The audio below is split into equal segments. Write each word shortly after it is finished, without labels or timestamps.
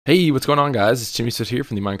Hey, what's going on, guys? It's Jimmy Swift here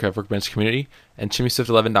from the Minecraft Workbench community and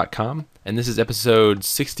JimmySwift11.com, and this is episode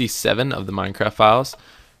 67 of the Minecraft Files.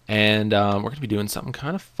 And we're going to be doing something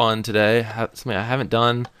kind of fun today. Something I haven't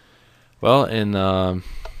done, well, in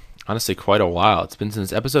honestly quite a while. It's been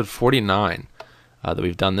since episode 49 that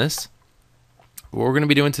we've done this. What we're going to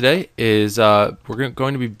be doing today is we're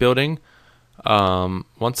going to be building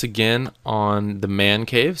once again on the man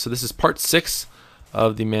cave. So this is part 6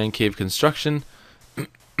 of the man cave construction.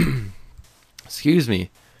 Excuse me.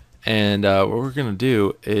 And what we're gonna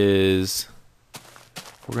do is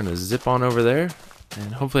we're gonna zip on over there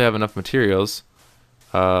and hopefully have enough materials.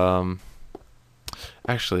 Actually,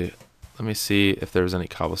 let me see if there's any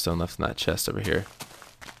cobblestone left in that chest over here.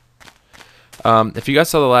 If you guys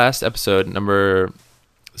saw the last episode, number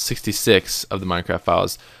 66 of the Minecraft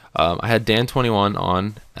Files, I had Dan21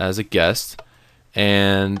 on as a guest,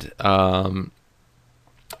 and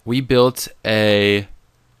we built a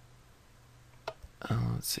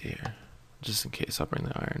let's see here, just in case I'll bring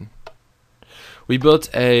the iron. We built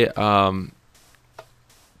a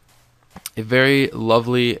very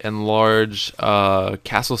lovely and large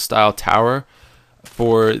castle-style tower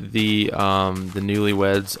for the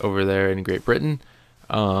newlyweds over there in Great Britain.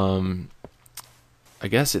 I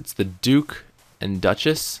guess it's the Duke and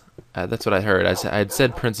Duchess. That's what I heard. I had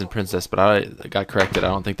said Prince and Princess, but I got corrected. I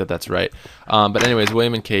don't think that that's right. But anyways,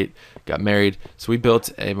 William and Kate got married, so we built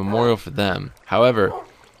a memorial for them. However,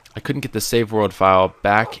 I couldn't get the save world file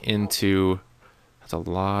back into... That's a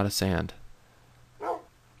lot of sand.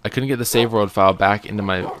 I couldn't get the save world file back into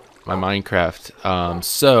my Minecraft,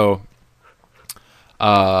 so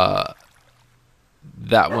that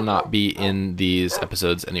will not be in these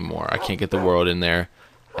episodes anymore. I can't get the world in there,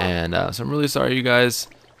 and so I'm really sorry, you guys.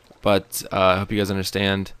 But I hope you guys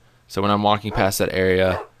understand. So when I'm walking past that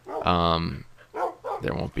area,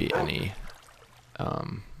 there won't be any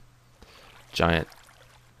giant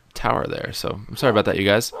tower there. So I'm sorry about that, you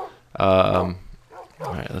guys. All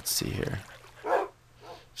right, let's see here.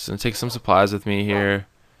 Just gonna take some supplies with me here.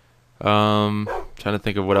 Trying to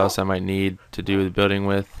think of what else I might need to do the building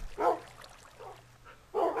with.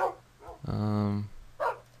 Probably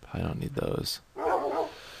don't need those.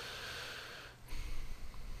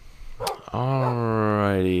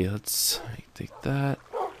 Alrighty, let's take that.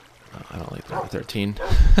 Oh, I don't like the number 13.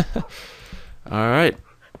 Alright.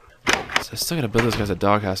 So I still gotta build this guy's a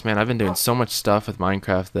doghouse. Man, I've been doing so much stuff with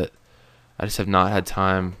Minecraft that I just have not had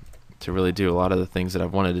time to really do a lot of the things that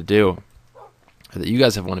I've wanted to do, or that you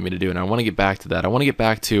guys have wanted me to do, and I want to get back to that. I want to get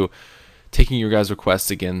back to taking your guys' requests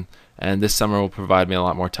again, and this summer will provide me a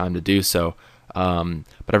lot more time to do so. But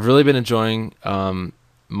I've really been enjoying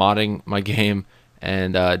modding my game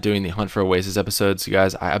and doing the Hunt for Oasis episodes. You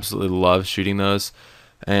guys, I absolutely love shooting those.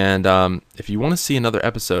 And if you want to see another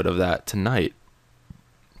episode of that tonight,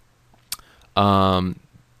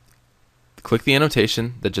 click the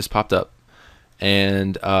annotation that just popped up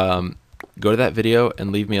and go to that video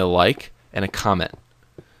and leave me a like and a comment.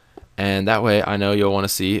 And that way I know you'll want to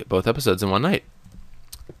see both episodes in one night.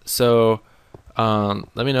 So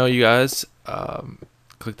let me know, you guys.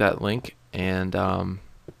 Click that link, and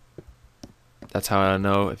that's how I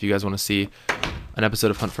know if you guys want to see an episode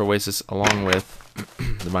of Hunt for Oasis along with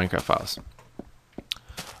the Minecraft Files.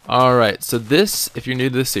 Alright, so this, if you're new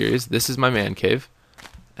to this series, this is my man cave.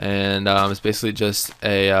 And it's basically just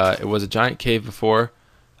a, it was a giant cave before.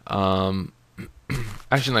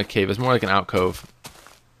 Actually not a cave, it's more like an alcove.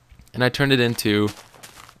 And I turned it into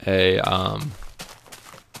a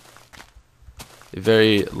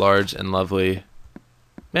very large and lovely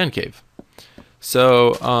man cave.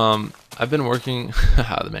 So, I've been working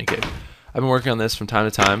the man cave. I've been working on this from time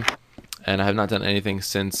to time, and I have not done anything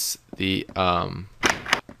since the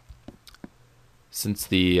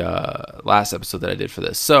last episode that I did for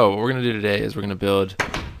this. So what we're gonna do today is we're gonna build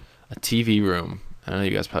a TV room. I know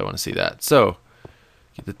you guys probably want to see that. So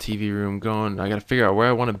get the TV room going. I gotta figure out where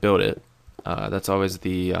I want to build it. That's always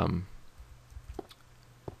the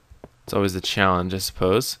challenge, I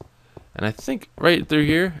suppose. And I think right through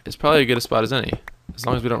here is probably as good a spot as any, as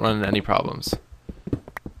long as we don't run into any problems.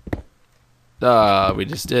 We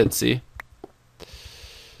just did, see?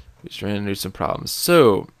 We just ran into some problems.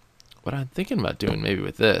 So, what I'm thinking about doing maybe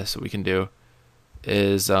with this, what we can do,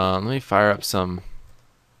 is let me fire up some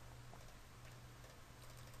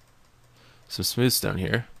smooth stone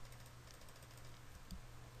here.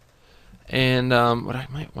 And what I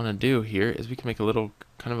might want to do here is we can make a little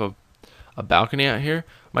kind of a balcony out here.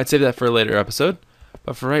 Might save that for a later episode.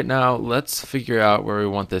 But for right now, let's figure out where we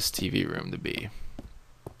want this TV room to be.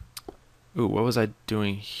 Ooh, what was I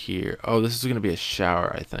doing here? Oh, this is going to be a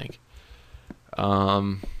shower, I think.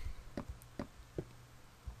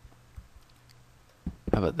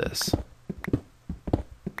 How about this?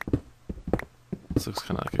 This looks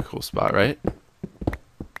kind of like a cool spot, right?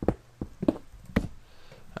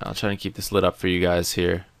 I'll try and keep this lit up for you guys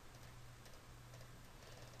here.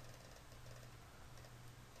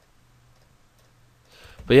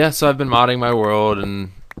 But yeah, so I've been modding my world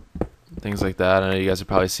and things like that. I know you guys have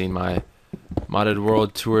probably seen my modded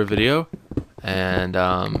world tour video, and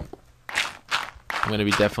I'm going to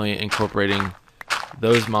be definitely incorporating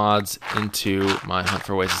those mods into my Hunt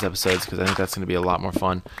for Oasis episodes, because I think that's going to be a lot more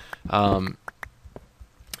fun.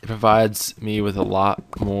 It provides me with a lot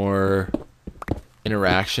more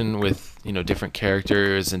interaction with, you know, different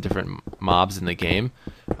characters and different mobs in the game.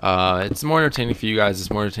 It's more entertaining for you guys. It's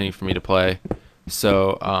more entertaining for me to play.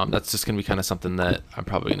 So that's just going to be kind of something that I'm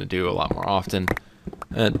probably going to do a lot more often.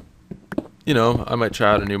 And, you know, I might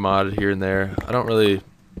try out a new mod here and there. I don't really...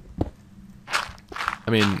 I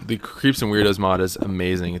mean, the Creeps and Weirdos mod is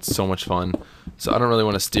amazing. It's so much fun. So I don't really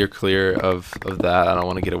want to steer clear of that. I don't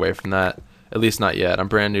want to get away from that. At least not yet. I'm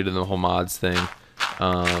brand new to the whole mods thing.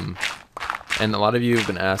 And a lot of you have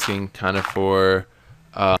been asking kind of for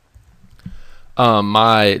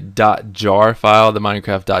my .jar file, the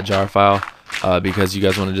Minecraft .jar file, because you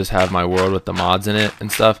guys want to just have my world with the mods in it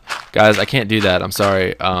and stuff. Guys, I can't do that. I'm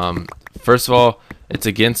sorry. First of all, it's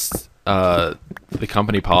against the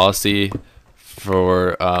company policy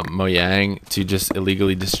for Mojang to just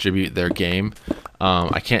illegally distribute their game.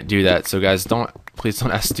 I can't do that. So guys, please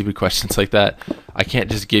don't ask stupid questions like that. I can't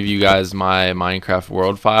just give you guys my Minecraft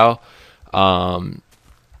world file.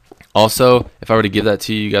 Also, if I were to give that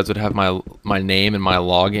to you, you guys would have my name and my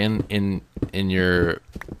login in your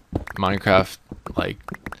Minecraft like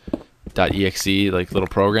 .exe like little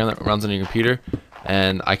program that runs on your computer,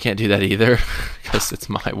 and I can't do that either because it's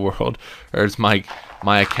my world, or it's my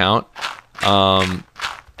account. Also,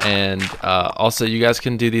 you guys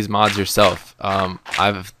can do these mods yourself.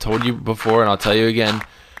 I've told you before, and I'll tell you again.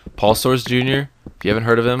 Paul Source Jr. If you haven't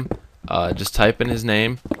heard of him, just type in his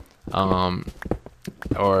name, or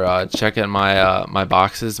check out my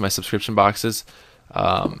boxes, my subscription boxes,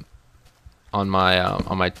 on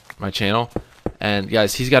my channel. And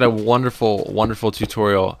guys, he's got a wonderful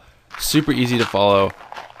tutorial, super easy to follow,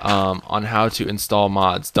 on how to install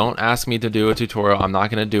mods. Don't ask me to do a tutorial. I'm not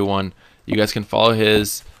gonna do one. You guys can follow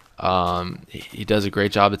his. He does a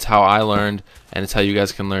great job. It's how I learned, and it's how you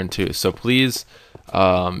guys can learn too. So please,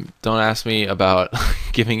 don't ask me about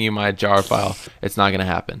giving you my jar file. It's not gonna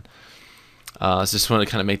happen. So just want to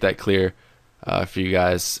kind of make that clear for you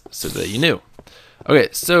guys so that you knew. Okay,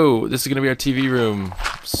 so this is gonna be our TV room.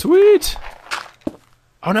 Sweet.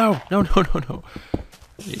 Oh no! I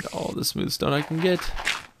need all the smooth stone I can get,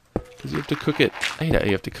 because you have to cook it. I hate how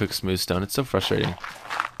you have to cook smooth stone. It's so frustrating.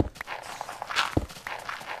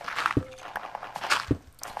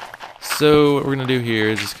 So what we're gonna do here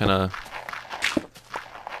is just kind of,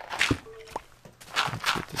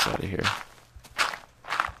 let's get this out of here.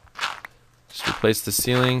 Just replace the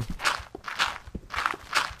ceiling.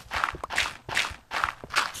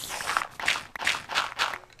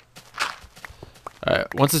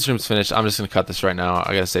 Alright, once this room's finished, I'm just gonna cut this right now.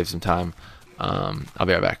 I gotta save some time. I'll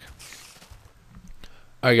be right back.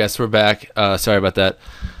 Alright guys, so we're back. Sorry about that.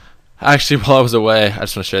 Actually, while I was away, I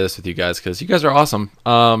just want to share this with you guys because you guys are awesome.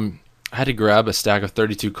 I had to grab a stack of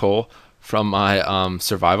 32 coal from my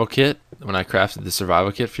survival kit when I crafted the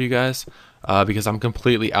survival kit for you guys, because I'm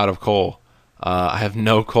completely out of coal. I have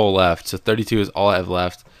no coal left, so 32 is all I have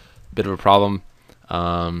left. Bit of a problem,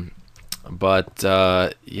 but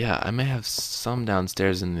yeah, I may have some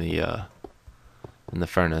downstairs in the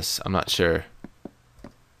furnace. I'm not sure.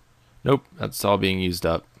 Nope, that's all being used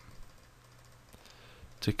up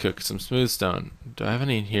to cook some smooth stone. Do I have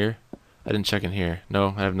any in here? I didn't check in here.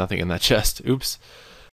 No, I have nothing in that chest. Oops.